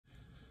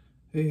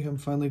Hey, I'm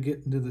finally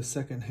getting to the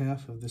second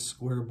half of this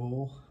square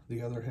bowl.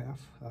 The other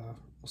half,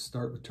 we'll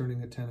start with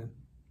turning a tenon.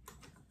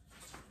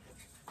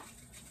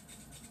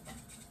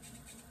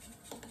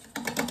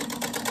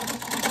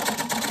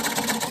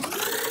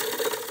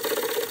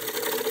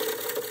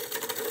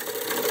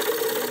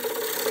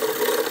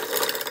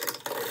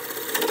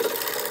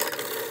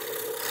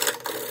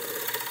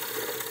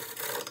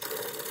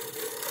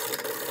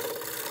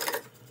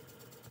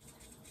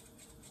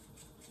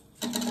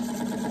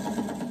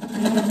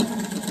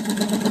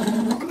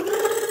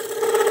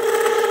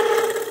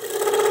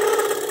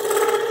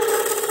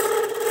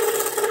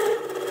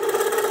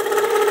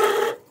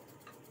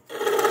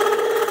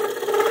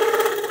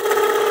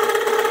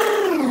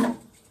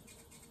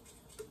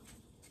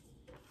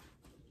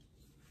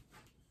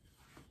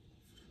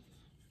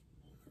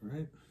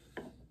 Right.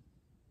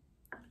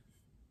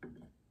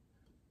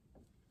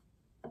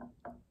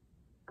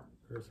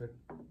 Perfect.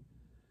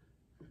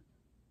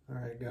 All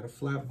right, got a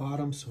flat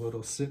bottom so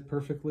it'll sit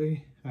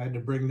perfectly. I had to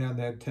bring down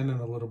that tenon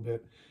a little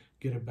bit,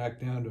 get it back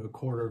down to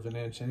 1/4 of an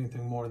inch.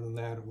 Anything more than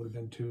that, it would have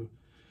been too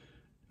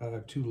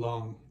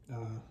long.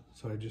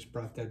 So I just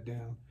brought that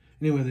down.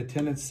 Anyway, the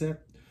tenon's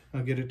set.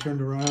 I'll get it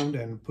turned around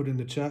and put in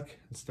the chuck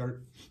and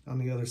start on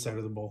the other side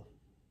of the bowl.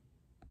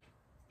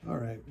 All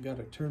right, got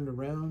it turned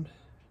around.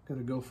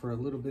 Gonna go for a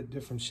little bit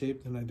different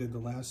shape than I did the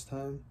last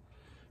time.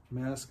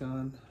 Mask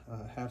on,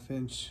 1/2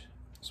 inch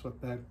swept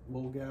back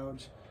wool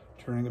gouge,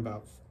 turning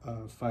about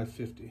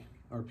 550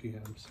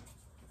 RPMs.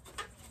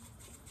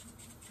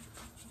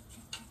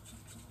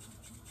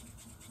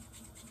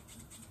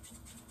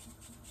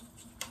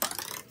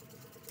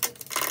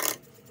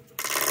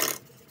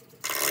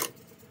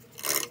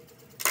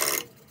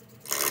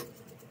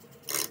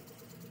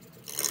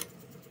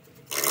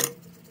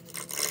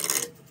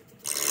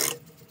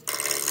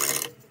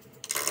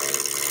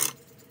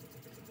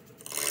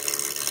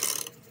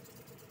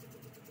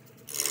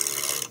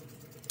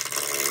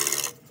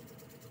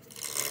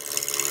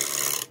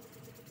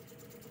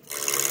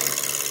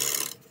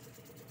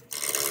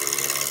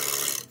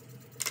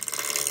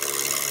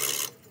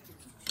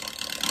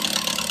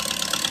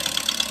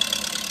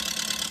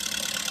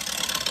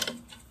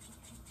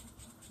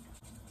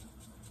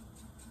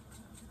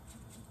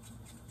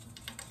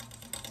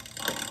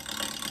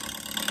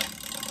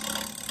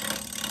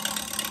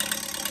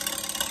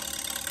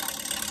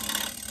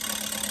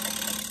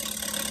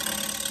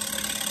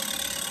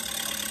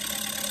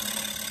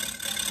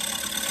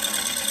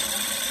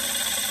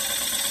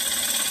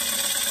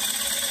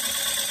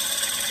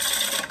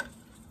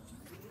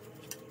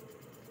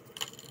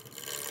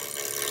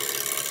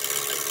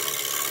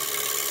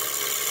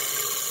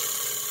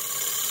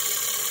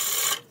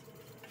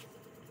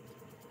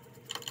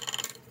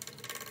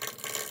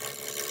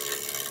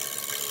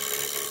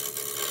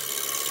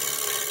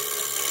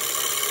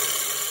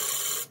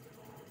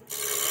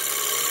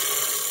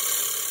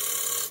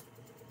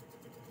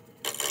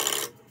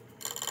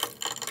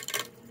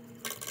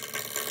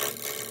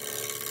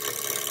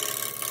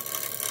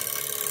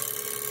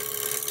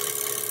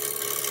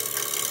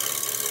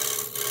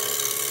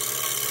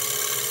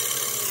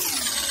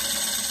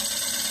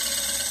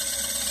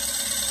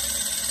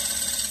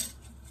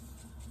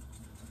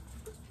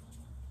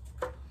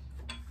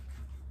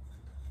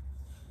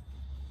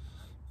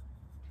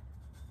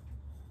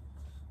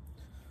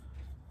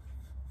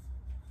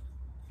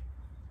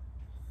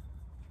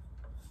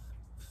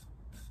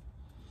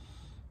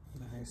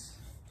 Nice.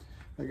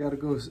 I got to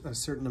go a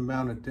certain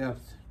amount of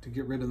depth to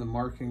get rid of the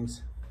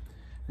markings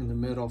in the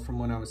middle from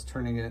when I was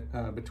turning it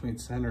between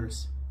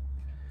centers.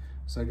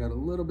 So I got a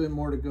little bit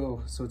more to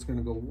go. So it's going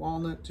to go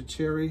walnut to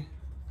cherry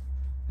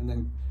and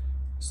then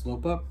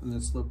slope up and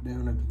then slope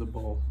down into the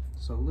bowl.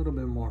 So a little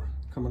bit more,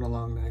 coming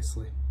along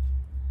nicely.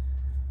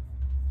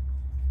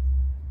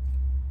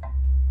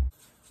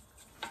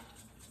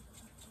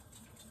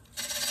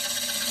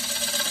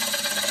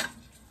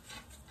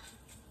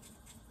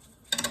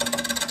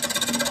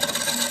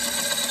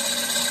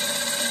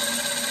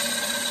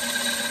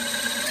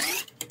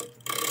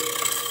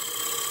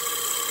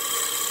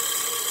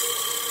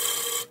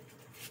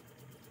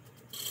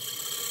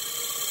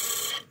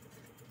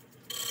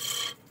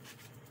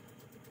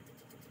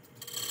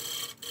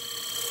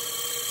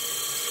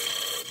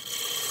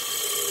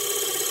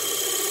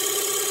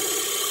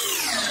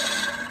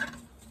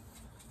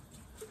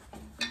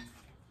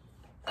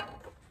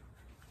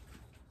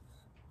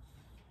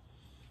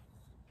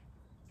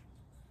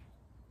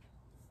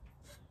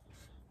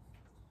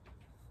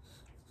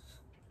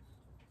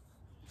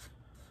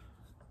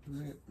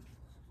 Right.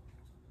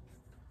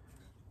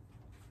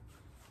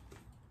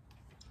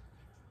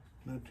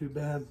 Not too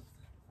bad.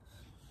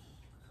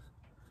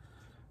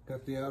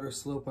 Got the outer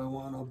slope I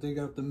want. I'll dig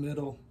out the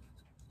middle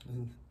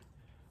and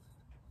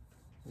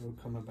it'll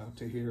come about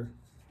to here.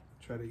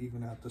 Try to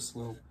even out the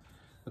slope.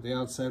 But the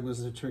outside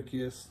was the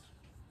trickiest.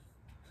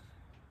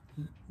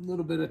 A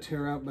little bit of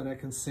tear out, but I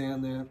can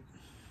sand that.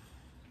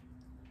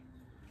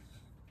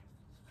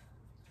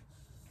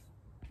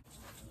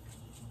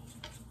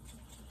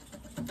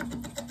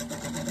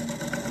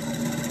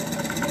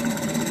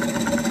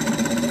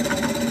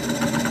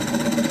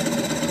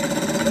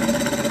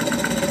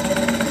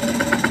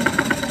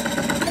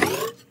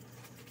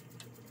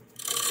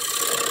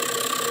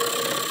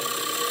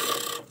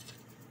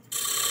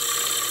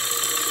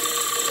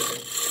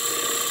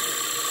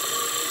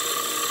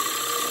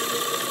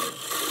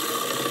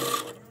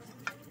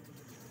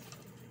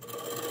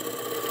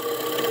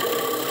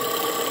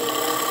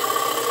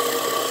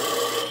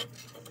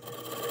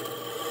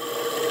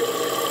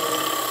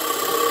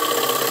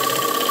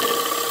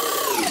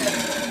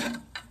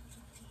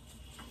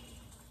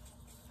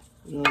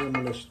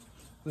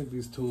 I think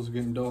these tools are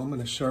getting dull. I'm going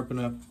to sharpen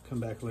up,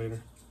 come back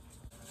later.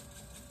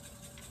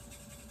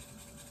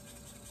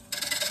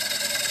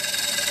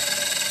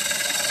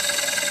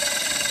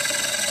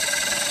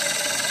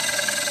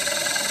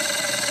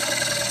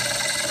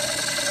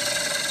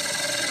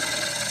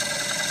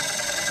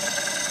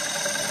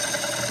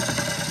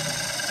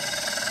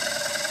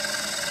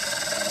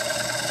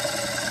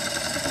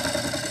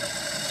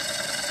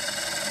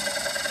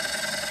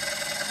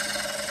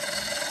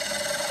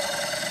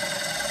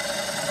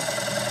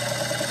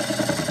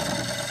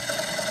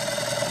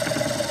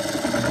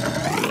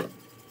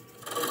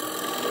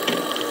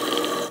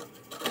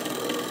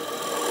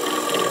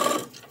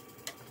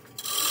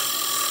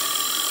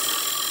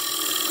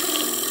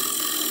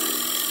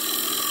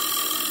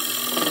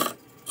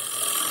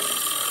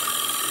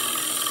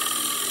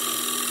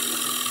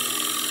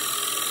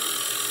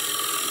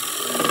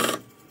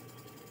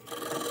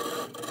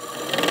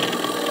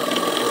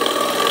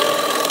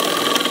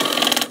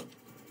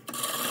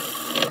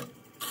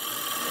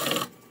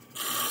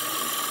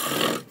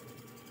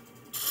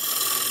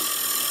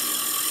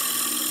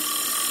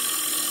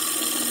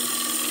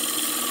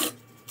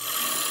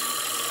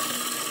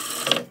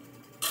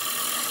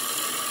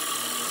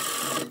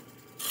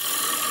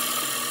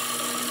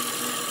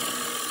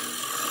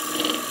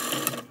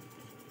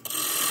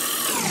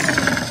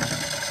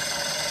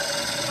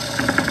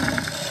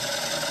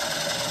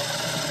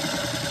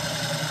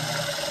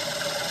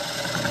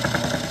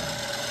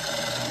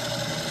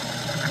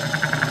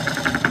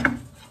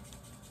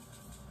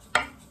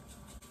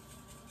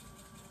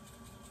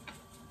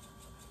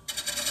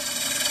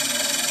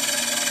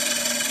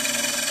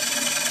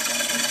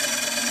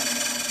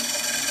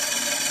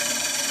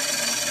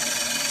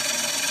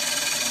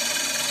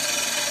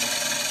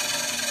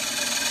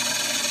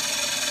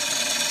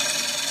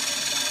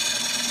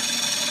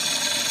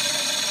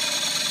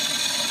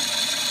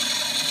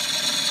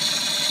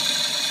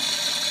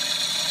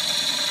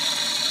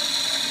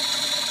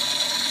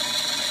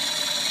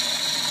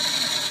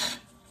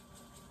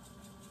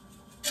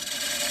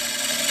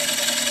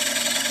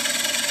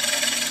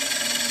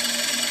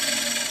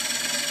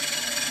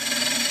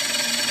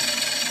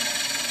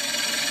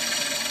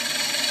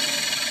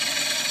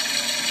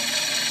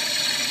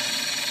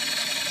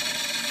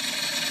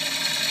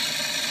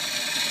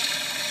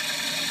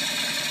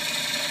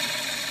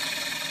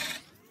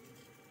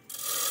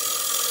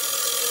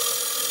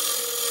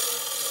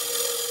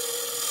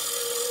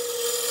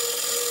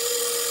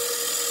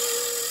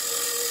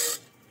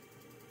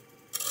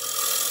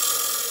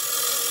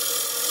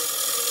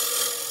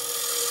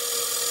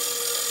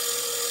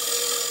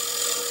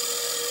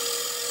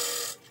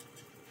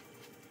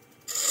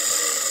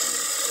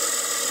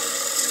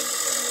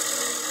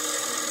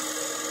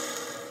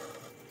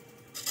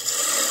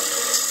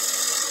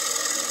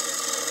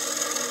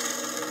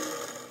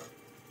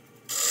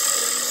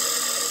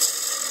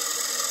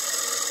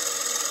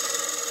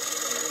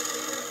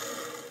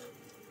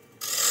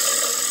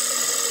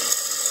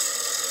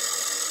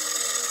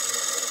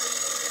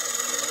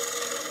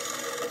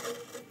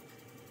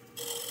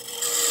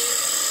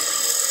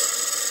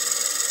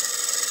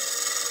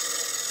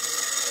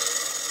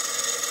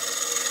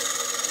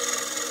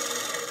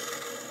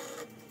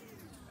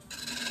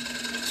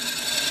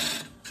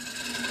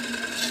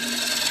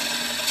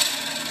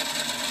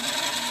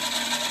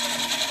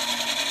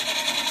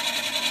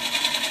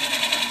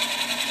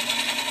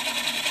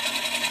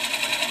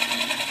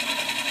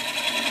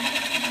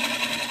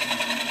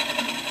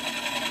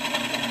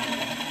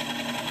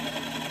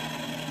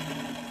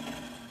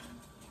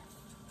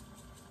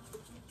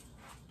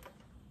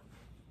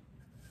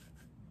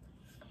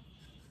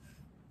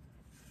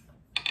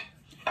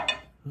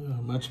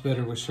 Much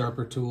better with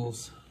sharper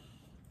tools.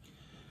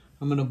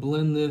 I'm going to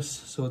blend this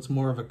so it's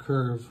more of a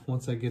curve.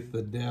 Once I get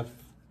the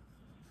depth,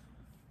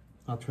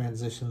 I'll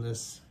transition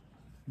this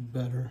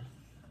better.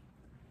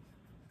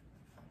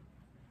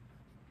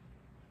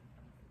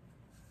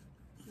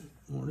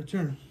 More to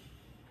turn.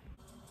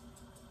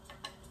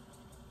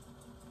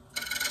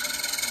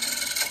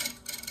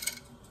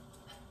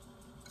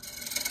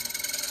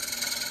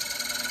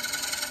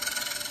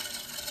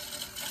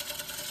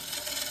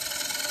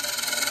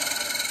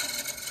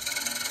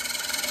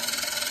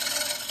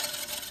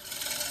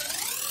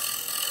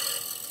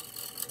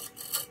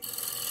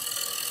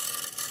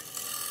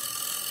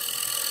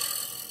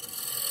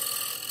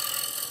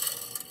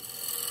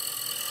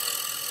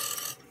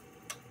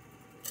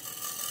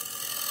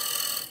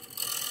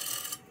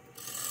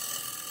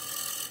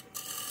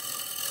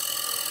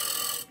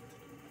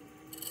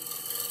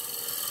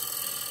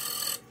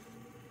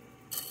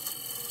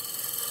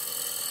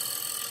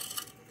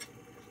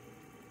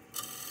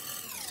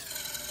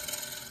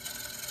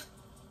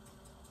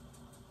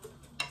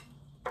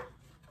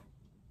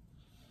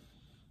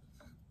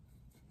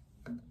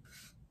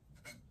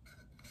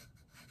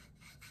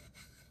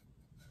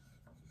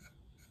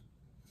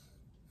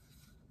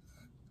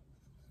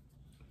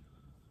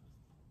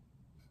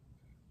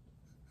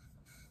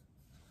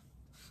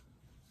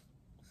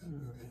 All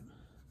right.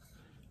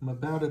 I'm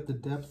about at the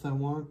depth I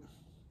want.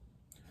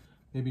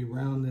 maybe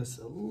round this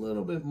a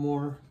little bit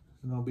more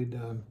and I'll be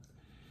done.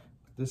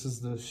 This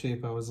is the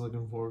shape I was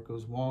looking for. It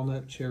goes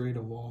walnut, cherry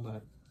to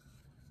walnut.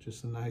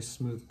 Just a nice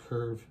smooth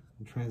curve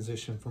and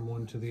transition from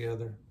one to the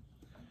other.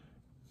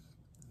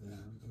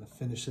 I'm gonna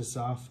finish this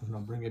off and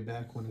I'll bring it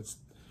back when it's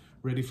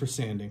ready for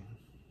sanding.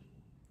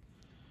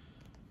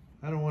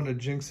 I don't want to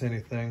jinx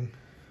anything,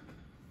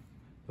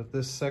 but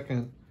this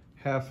second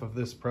half of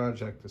this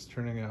project is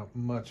turning out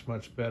much,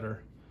 much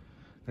better.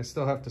 I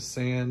still have to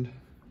sand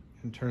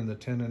and turn the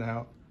tenon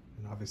out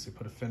and obviously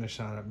put a finish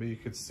on it, but you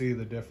could see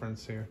the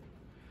difference here.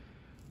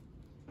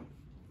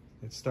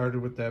 It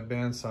started with that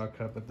bandsaw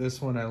cut, but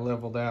this one I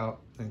leveled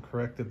out and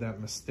corrected that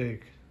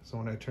mistake. So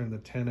when I turned the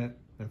tenon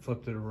and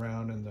flipped it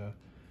around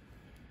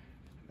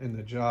in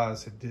the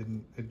jaws, it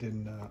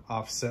didn't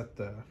offset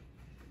the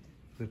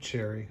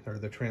cherry, or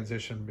the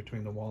transition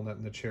between the walnut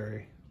and the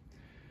cherry.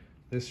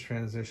 This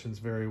transitions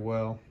very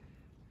well.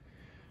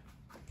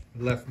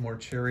 Left more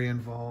cherry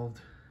involved,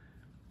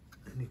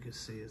 and you can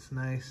see it's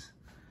nice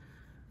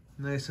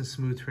and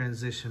smooth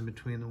transition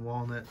between the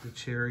walnut and the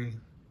cherry.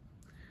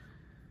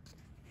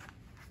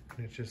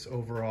 And it's just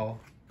overall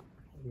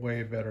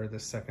way better the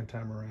second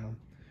time around.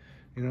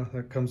 You know,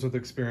 that comes with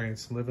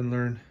experience. Live and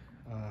learn.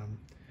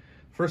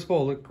 First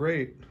bowl looked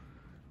great,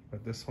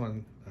 but this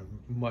one I'm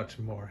much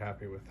more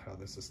happy with how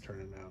this is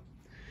turning out.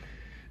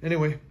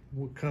 Anyway,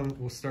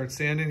 we'll start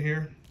sanding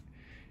here.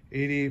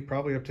 80,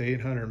 probably up to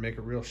 800, make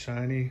it real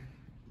shiny.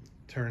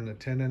 Turn the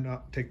tenon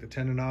up, take the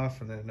tenon off,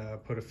 and then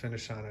put a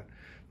finish on it.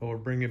 But we'll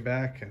bring it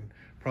back and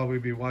probably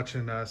be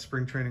watching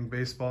spring training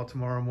baseball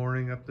tomorrow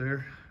morning up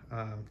there.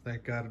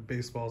 Thank God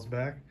baseball's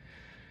back.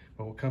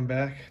 But we'll come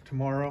back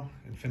tomorrow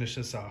and finish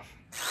this off.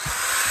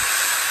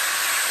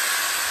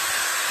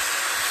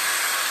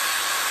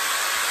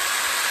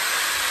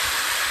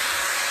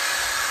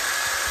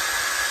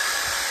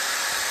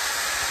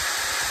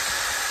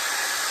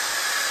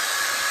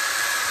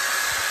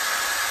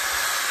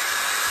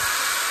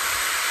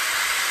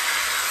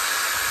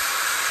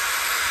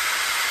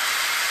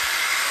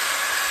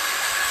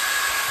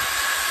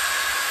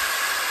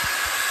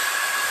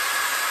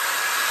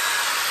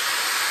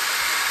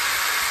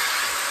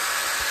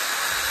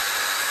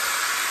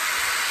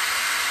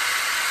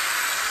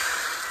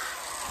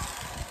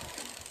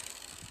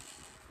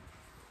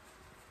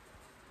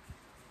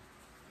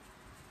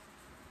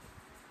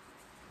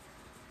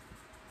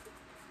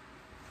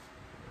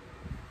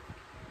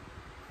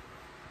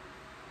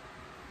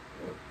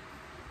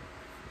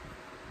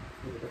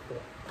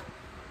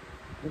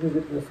 Let me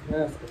get this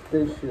mask and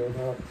face shield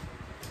off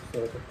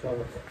so I can tell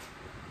it.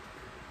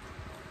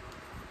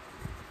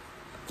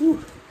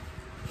 Whew.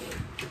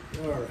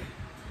 Alright.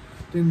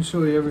 Didn't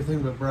show you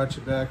everything, but brought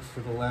you back for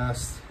the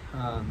last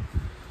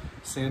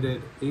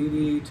sanded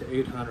 80 to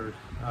 800.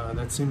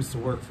 That seems to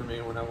work for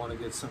me when I want to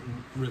get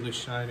something really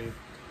shiny.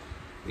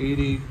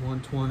 80,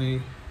 120,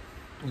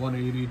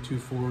 180,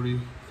 240,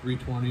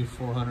 320,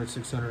 400,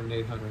 600, and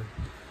 800.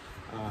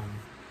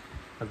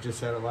 I've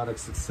just had a lot of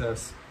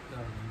success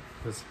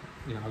because,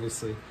 you know,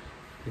 obviously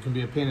it can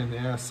be a pain in the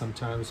ass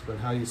sometimes, but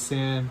how you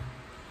sand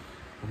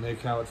will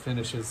make how it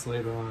finishes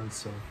later on.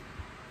 So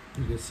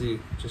you can see it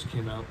just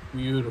came out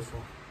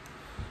beautiful.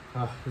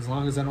 As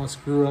long as I don't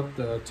screw up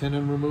the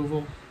tenon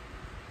removal,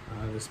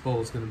 this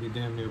bowl is going to be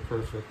damn near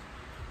perfect.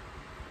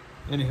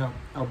 Anyhow,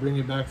 I'll bring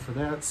you back for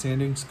that.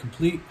 Sanding's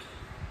complete.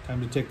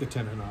 Time to take the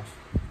tenon off.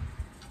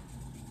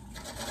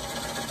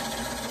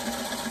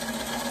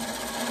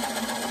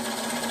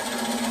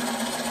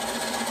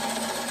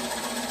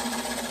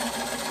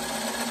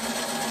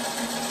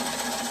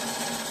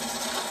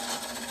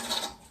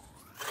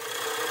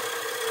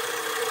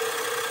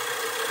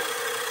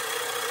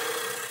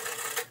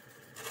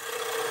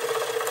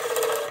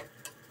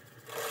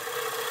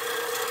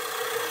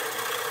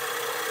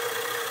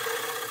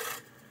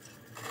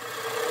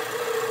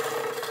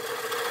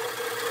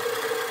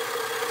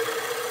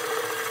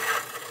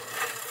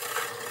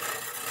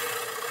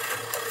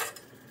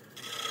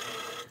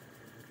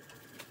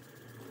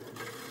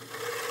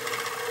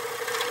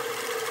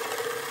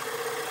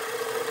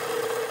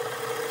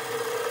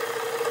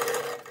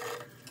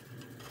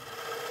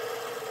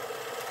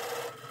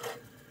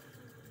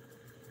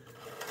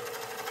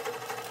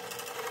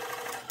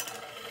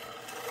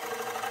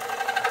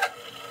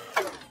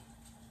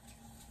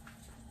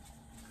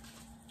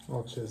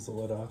 I'll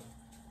chisel it off.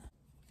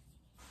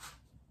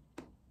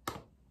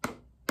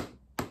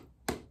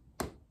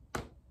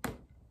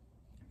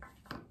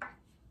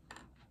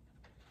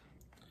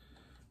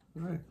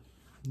 All right,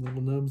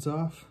 little nubs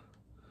off.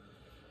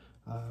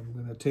 I'm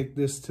gonna take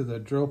this to the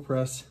drill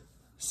press,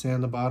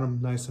 sand the bottom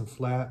nice and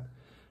flat.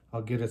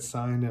 I'll get it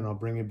signed and I'll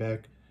bring it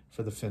back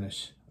for the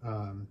finish.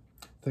 I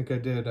think I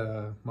did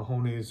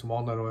Mahoney's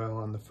walnut oil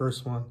on the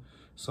first one,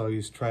 so I'll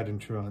use tried and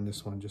true on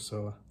this one just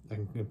so I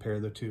can compare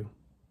the two.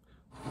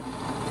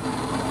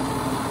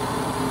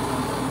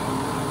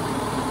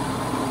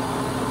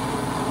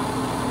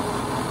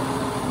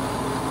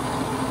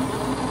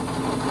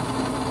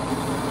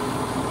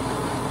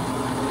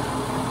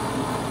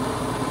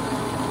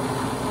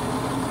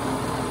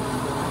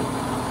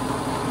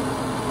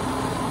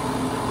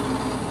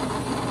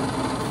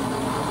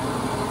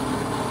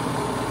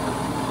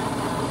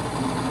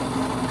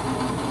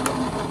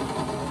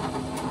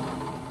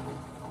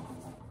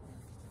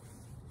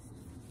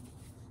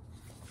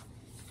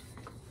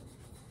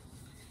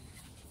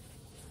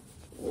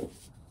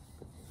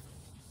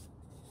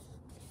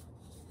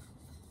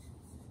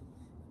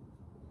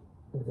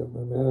 I got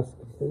my mask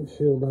and face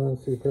shield on,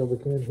 so you probably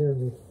can't hear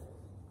me.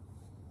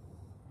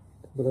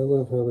 But I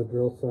love how the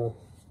drill saw,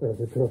 or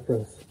the drill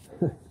press.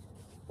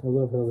 I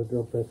love how the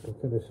drill press can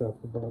finish off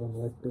the bottom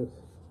like this.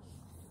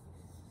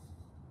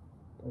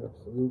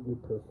 Absolutely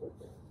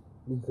perfect.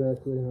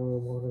 Exactly how I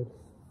wanted.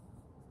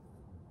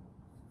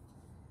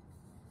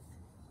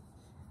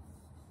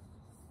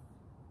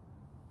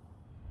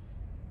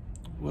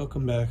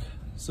 Welcome back.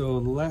 So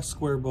the last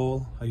square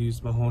bowl, I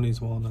used Mahoney's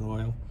walnut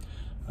oil.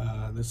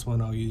 This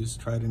one I'll use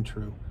tried and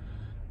true,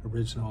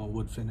 original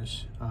wood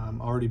finish.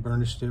 Already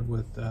burnished it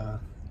with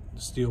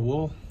steel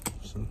wool,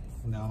 so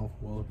now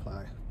we'll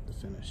apply the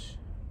finish.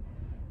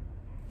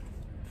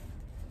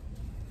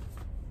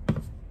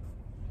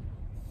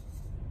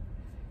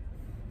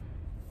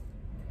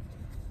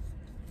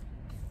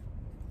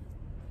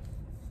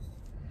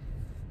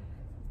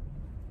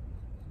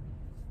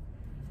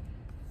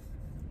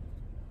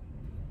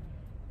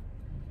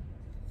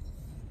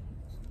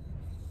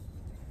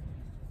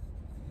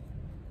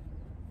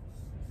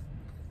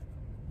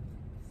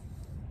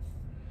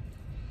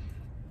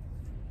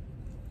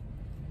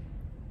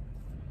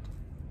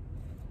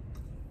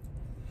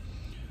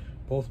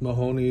 Both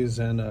Mahoney's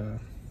and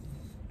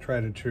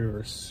tried and true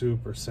are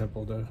super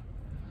simple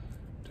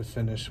to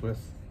finish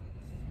with.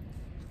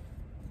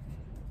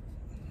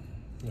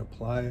 You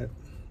apply it,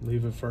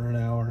 leave it for an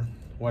hour,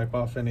 wipe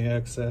off any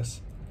excess.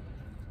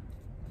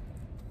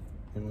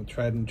 And with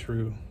tried and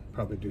true,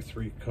 probably do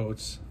 3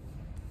 coats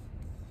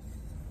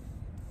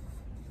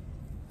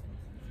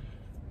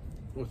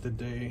with a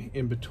day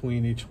in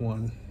between each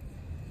one.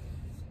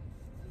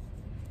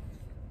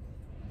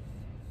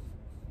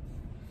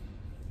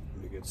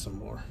 Get some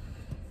more.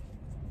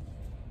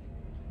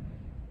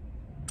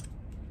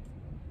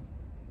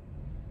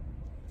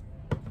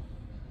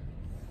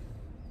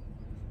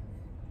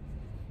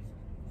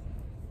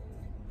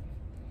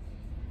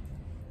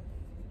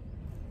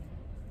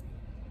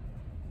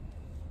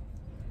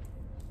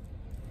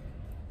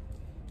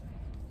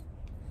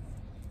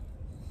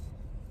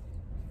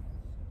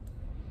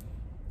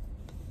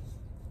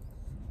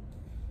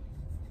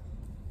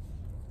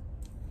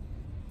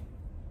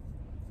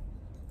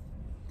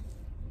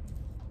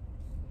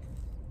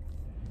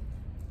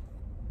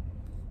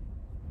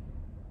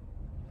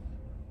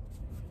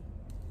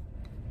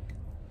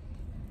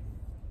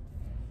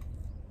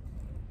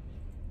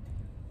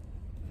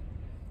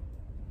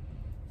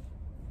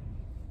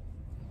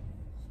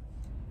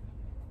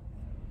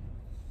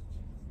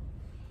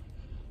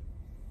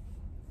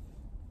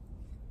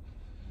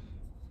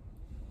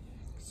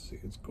 See,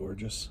 it's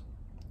gorgeous.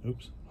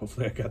 Oops,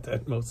 hopefully I got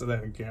that most of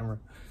that in camera.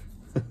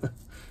 Let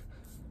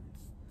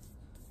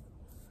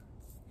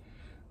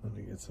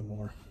me get some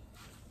more.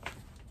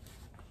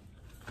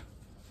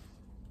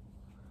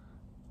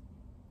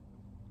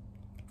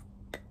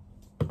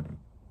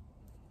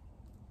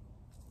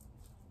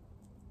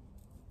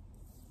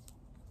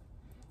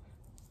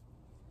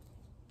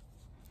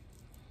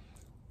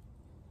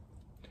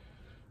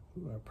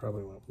 Ooh, I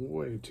probably went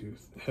way too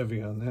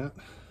heavy on that.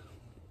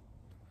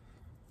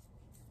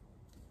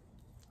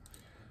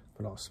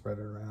 But I'll spread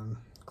it around,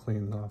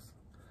 clean off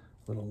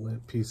little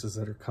lint pieces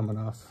that are coming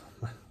off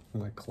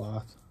my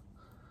cloth.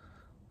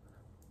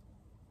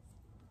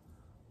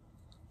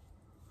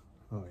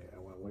 Oh yeah, I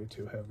went way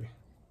too heavy.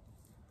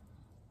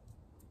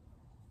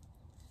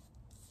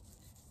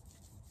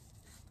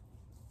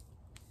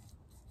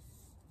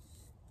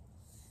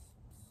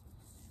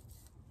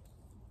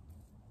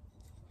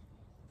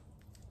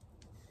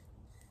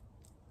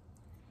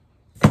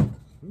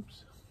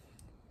 Oops,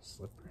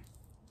 slippery.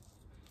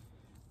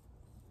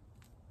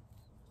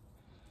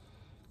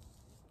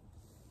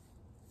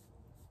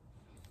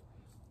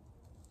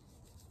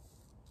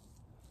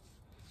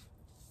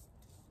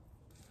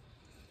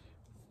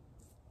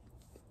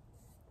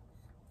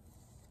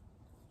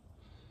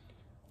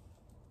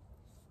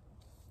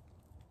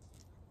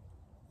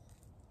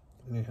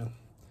 Yeah,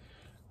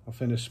 I'll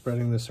finish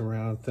spreading this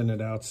around, thin it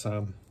out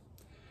some,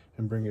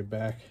 and bring it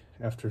back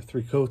after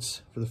 3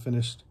 coats for the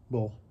finished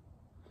bowl.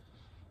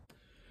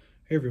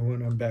 Hey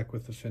everyone, I'm back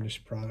with the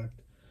finished product.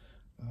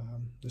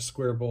 The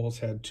square bowls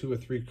had 2 or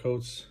 3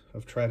 coats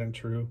of tried and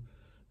true,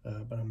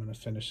 but I'm going to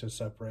finish this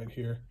up right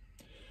here.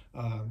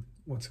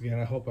 Once again,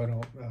 I hope I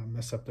don't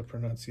mess up the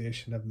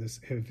pronunciation of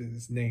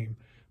his name,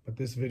 but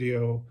this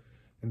video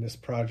and this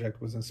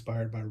project was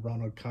inspired by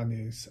Ronald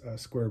Kanye's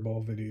square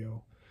bowl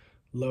video.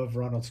 Love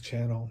Ronald's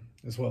channel,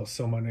 as well as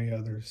so many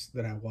others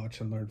that I watch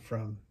and learn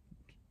from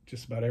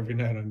just about every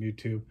night on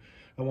YouTube.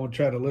 I won't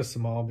try to list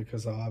them all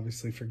because I'll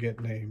obviously forget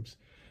names,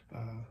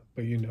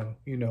 but you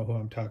know who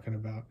I'm talking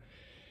about.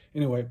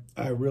 Anyway,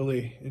 I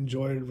really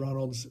enjoyed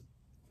Ronald's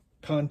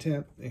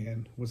content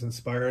and was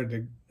inspired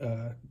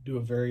to do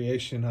a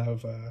variation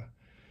of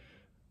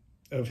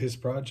his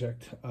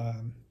project.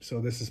 So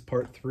this is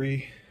part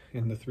 3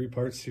 in the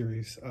 3-part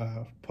series.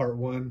 Part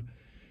 1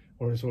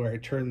 was where I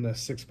turned the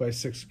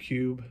 6x6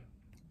 cube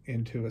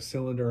into a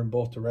cylinder in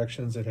both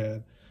directions. It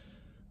had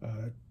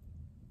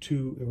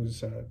it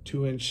was a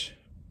 2-inch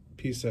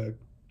piece of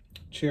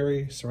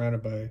cherry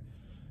surrounded by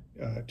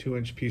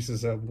 2-inch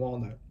pieces of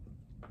walnut.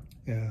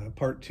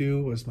 Part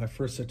 2 was my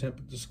first attempt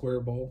at the square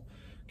bowl.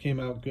 Came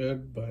out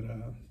good, but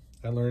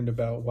I learned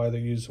about why they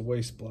use a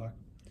waste block.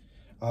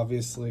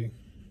 Obviously,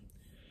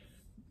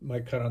 my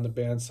cut on the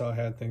bandsaw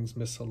had things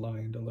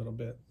misaligned a little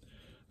bit.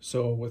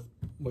 So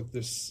with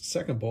this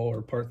second bowl,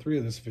 or part 3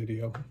 of this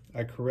video,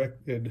 I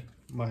corrected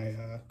my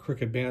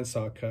crooked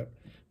bandsaw cut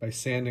by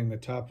sanding the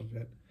top of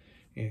it,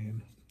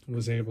 and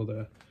was able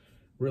to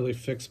really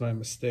fix my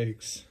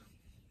mistakes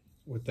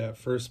with that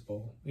first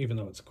bowl, even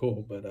though it's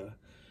cool, but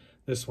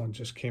this one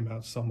just came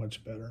out so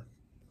much better.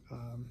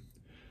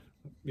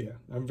 Yeah,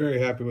 I'm very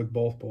happy with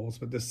both bowls,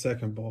 but this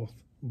second bowl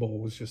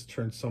was just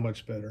turned so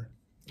much better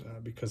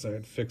because I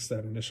had fixed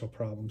that initial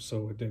problem,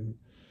 so it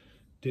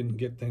didn't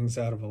get things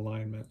out of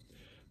alignment.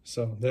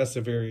 So that's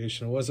the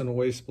variation. It wasn't a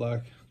waste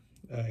block.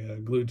 I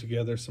glued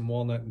together some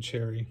walnut and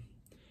cherry,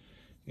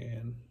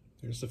 and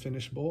there's the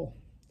finished bowl.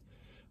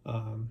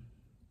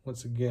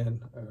 Once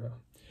again,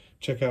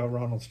 check out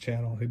Ronald's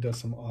channel. He does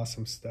some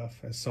awesome stuff,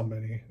 as so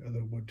many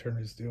other wood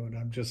turners do, and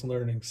I'm just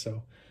learning,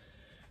 so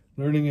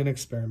learning and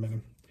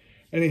experimenting.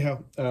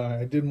 Anyhow,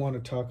 I did want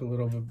to talk a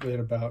little bit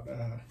about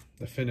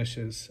the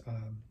finishes.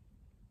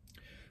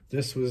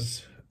 This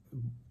was,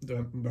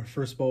 my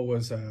first bowl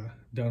was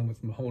done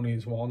with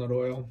Mahoney's walnut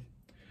oil.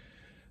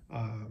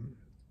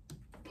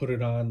 Put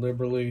it on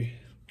liberally,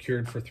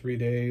 cured for 3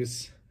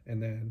 days,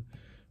 and then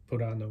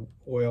put on the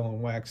oil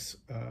and wax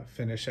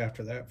finish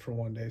after that for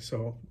 1 day.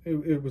 So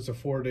it was a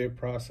 4-day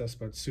process,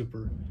 but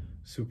super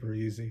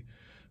easy.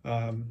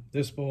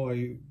 This bowl,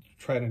 I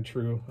tried and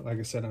true. Like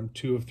I said, I'm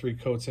 2 of 3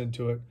 coats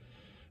into it,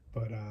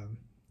 but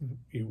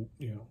you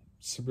know,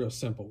 it's real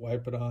simple.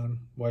 Wipe it on,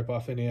 wipe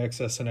off any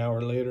excess an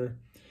hour later,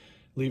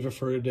 leave it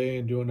for a day,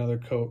 and do another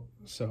coat.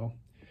 So,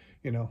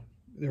 you know,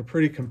 they're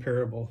pretty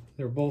comparable.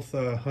 They're both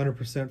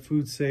 100%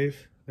 food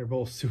safe. They're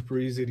both super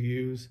easy to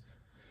use.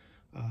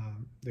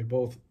 They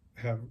both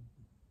have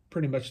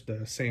pretty much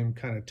the same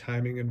kind of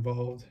timing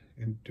involved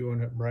in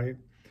doing it right.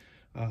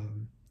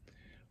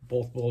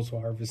 Both bowls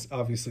are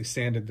obviously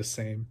sanded the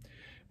same,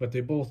 but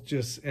they both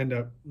just end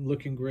up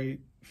looking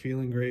great,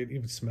 feeling great,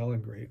 even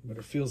smelling great. But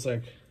it feels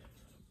like,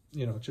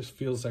 you know, it just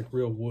feels like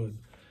real wood.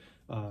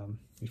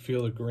 You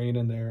feel the grain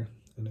in there,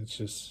 and it's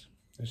just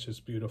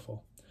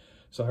beautiful.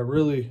 So I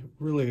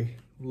really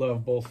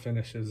love both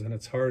finishes, and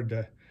it's hard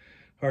to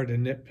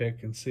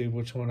nitpick and see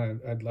which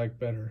one I'd like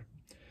better.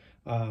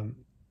 To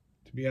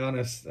be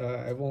honest,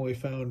 I've only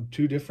found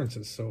 2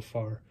 differences so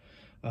far,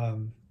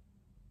 and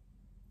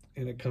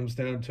it comes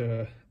down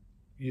to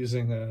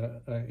using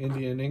a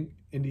India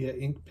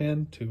ink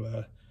pen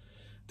to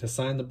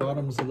sign the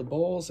bottoms of the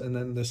bowls, and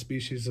then the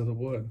species of the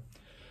wood.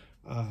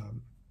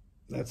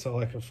 That's all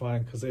I can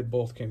find, because they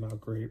both came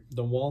out great.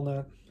 The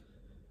walnut,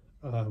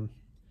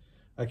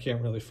 I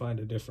can't really find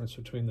a difference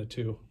between the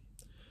 2.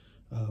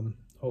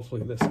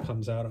 Hopefully this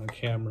comes out on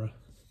camera.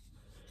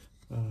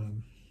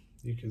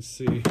 You can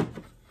see,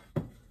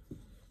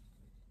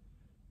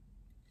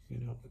 you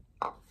know,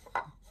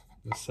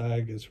 the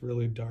sag is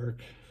really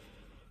dark,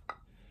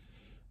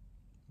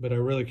 but I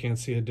really can't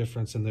see a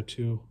difference in the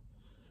 2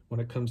 when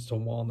it comes to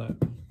walnut.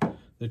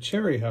 The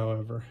cherry,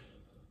 however,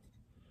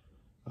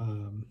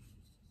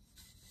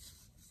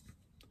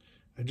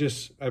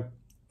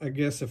 I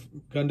guess if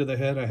gun to the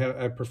head,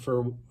 I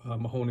prefer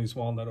Mahoney's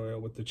walnut oil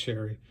with the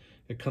cherry.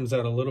 It comes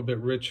out a little bit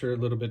richer, a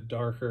little bit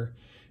darker.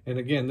 And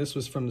again, this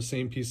was from the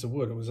same piece of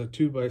wood. It was a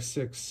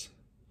 2x6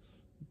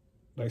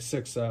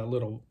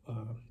 little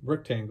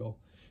rectangle,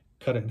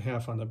 cut it in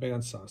half on the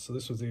bandsaw. So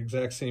this was the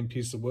exact same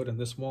piece of wood, and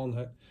this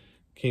walnut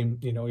came,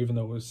 you know, even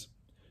though it was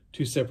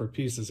 2 separate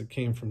pieces, it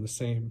came from the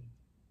same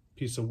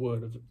piece of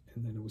wood,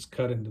 and then it was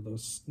cut into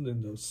those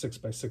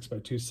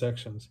 6x6x2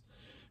 sections.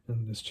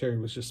 And this cherry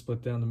was just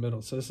split down the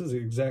middle. So this is the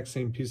exact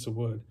same piece of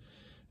wood.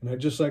 And I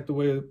just like the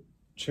way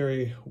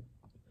cherry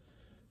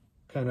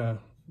kind of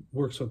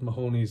works with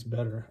Mahoney's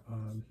better.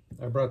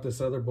 I brought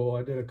this other bowl.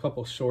 I did a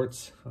couple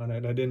shorts on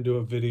it. I didn't do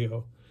a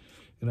video,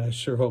 and I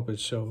sure hope it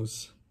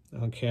shows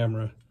on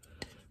camera.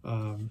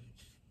 But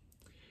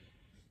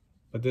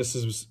this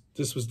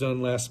was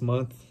done last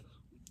month,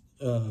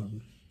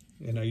 and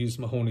I used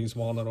Mahoney's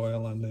walnut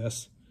oil on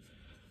this.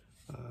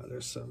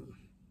 There's some,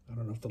 I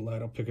don't know if the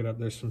light will pick it up.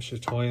 There's some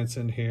chatoyance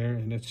in here,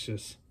 and it's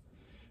just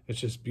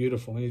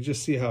beautiful. And you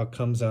just see how it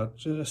comes out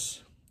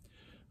just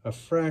a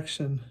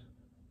fraction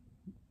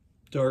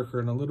darker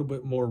and a little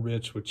bit more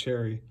rich with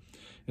cherry.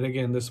 And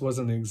again, this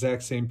wasn't the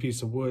exact same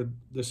piece of wood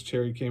this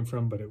cherry came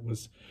from, but it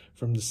was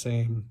from the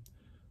same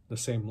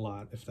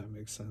lot, if that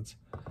makes sense.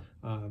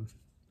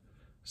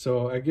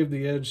 So I give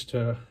the edge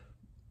to,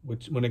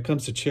 when it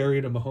comes to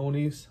cherry, to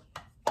Mahoney's,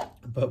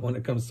 but when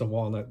it comes to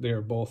walnut, they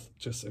are both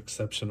just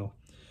exceptional.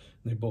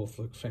 They both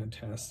look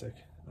fantastic.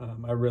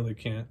 I really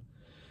can't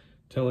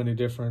tell any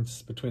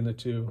difference between the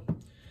 2,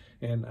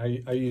 and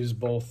I use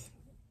both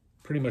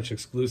pretty much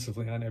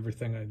exclusively on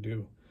everything I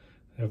do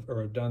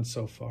or have done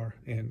so far,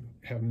 and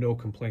have no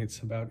complaints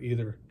about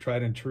either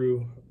tried and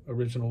true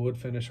original wood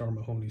finish or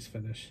Mahoney's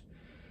finish.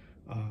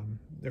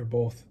 They're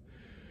both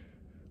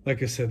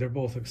like I said, they're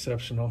both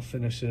exceptional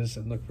finishes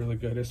and look really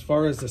good. As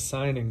far as the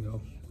signing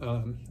though,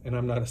 and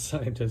I'm not a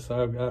scientist,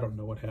 so I don't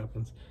know what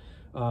happens.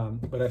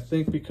 But I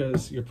think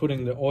because you're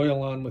putting the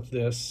oil on with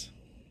this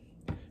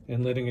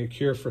and letting it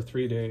cure for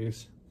 3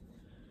 days,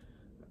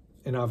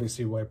 and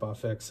obviously wipe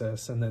off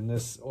excess, and then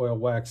this oil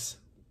wax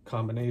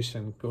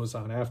combination goes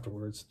on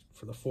afterwards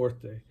for the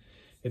 4th day,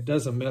 it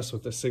doesn't mess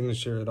with the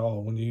signature at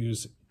all when you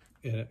use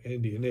an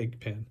Indian egg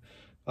pen.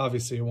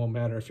 Obviously it won't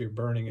matter if you're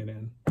burning it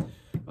in.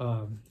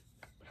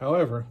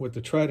 However, with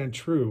the tried and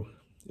true,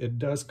 it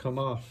does come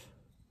off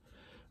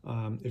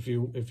if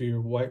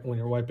you wipe when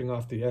you're wiping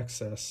off the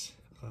excess.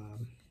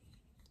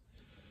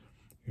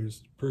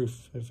 Here's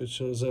proof. If it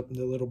shows up in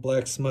the little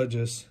black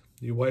smudges,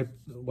 you wipe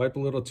a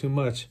little too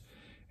much,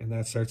 and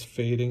that starts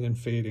fading and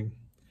fading.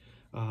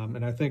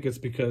 And I think it's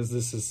because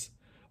this is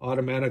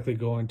automatically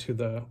going to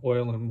the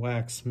oil and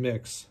wax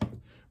mix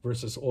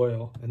versus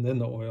oil and then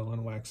the oil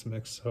and wax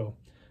mix. So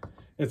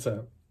it's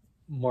a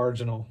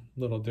marginal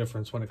little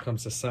difference when it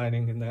comes to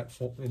signing in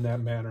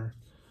that manner.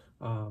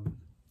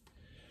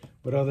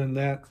 But other than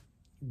that,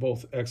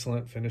 both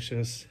excellent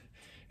finishes.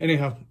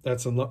 Anyhow,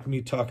 that's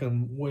me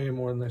talking way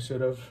more than I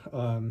should have.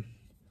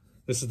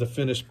 This is the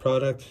finished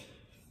product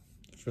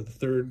for the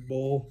 3rd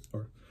bowl,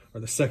 or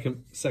the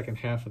second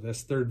half of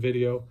this 3rd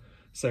video,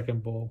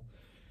 2nd bowl,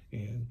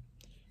 and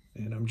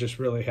I'm just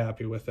really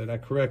happy with it. I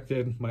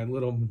corrected my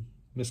little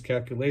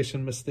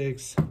miscalculation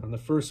mistakes on the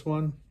first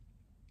one,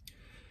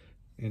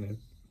 and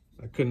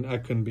I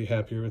couldn't be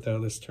happier with how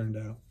this turned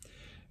out.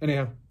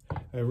 Anyhow,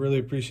 I really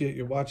appreciate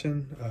you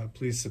watching.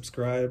 Please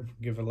subscribe,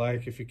 give a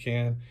like if you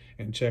can,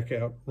 and check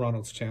out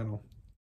Ronald's channel.